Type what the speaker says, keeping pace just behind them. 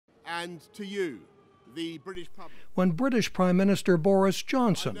and to you, the British public. When British Prime Minister Boris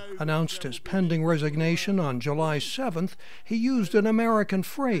Johnson announced his pending resignation on July 7th, he used an American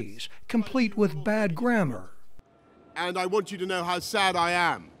phrase, complete with bad grammar. And I want you to know how sad I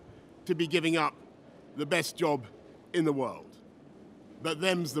am to be giving up the best job in the world. But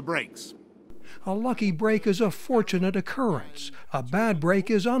them's the breaks. A lucky break is a fortunate occurrence. A bad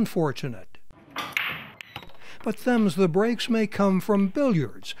break is unfortunate. But them's the breaks may come from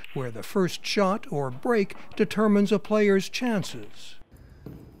billiards, where the first shot or break determines a player's chances.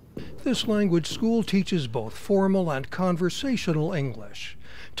 This language school teaches both formal and conversational English,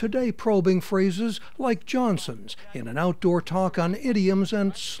 today probing phrases like Johnson's in an outdoor talk on idioms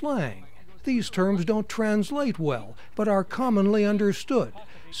and slang. These terms don't translate well, but are commonly understood,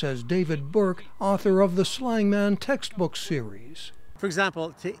 says David Burke, author of the Slang Man textbook series. For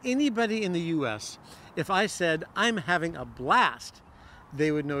example, to anybody in the U.S., if I said, I'm having a blast,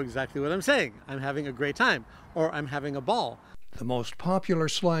 they would know exactly what I'm saying. I'm having a great time, or I'm having a ball. The most popular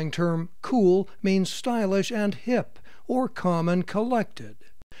slang term, cool, means stylish and hip, or calm and collected.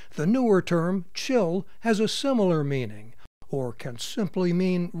 The newer term, chill, has a similar meaning, or can simply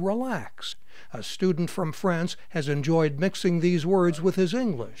mean relax. A student from France has enjoyed mixing these words with his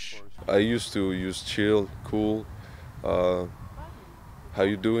English. I used to use chill, cool, how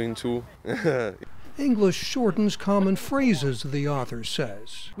you doing too? English shortens common phrases, the author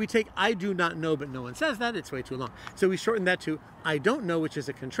says. We take I do not know, but no one says that. It's way too long. So we shorten that to I don't know, which is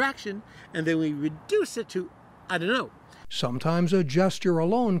a contraction, and then we reduce it to I don't know. Sometimes a gesture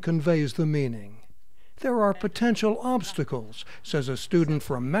alone conveys the meaning. There are potential obstacles, says a student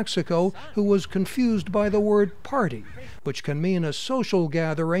from Mexico who was confused by the word party, which can mean a social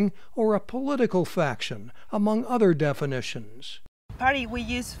gathering or a political faction, among other definitions. Party we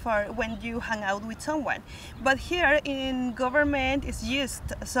use for when you hang out with someone, but here in government it's used,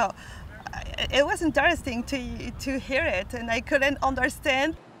 so it was interesting to hear it, and I couldn't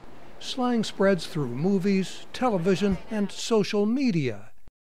understand. Slang spreads through movies, television, and social media.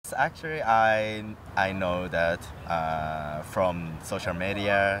 Actually, I know that from social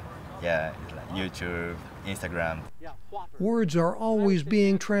media, like YouTube, Instagram. Words are always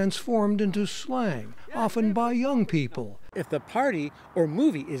being transformed into slang, often by young people. If the party or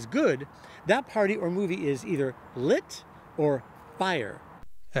movie is good, that party or movie is either lit or fire.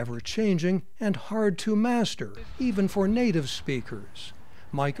 Ever-changing and hard to master, even for native speakers.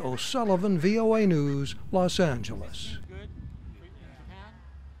 Mike O'Sullivan, VOA News, Los Angeles.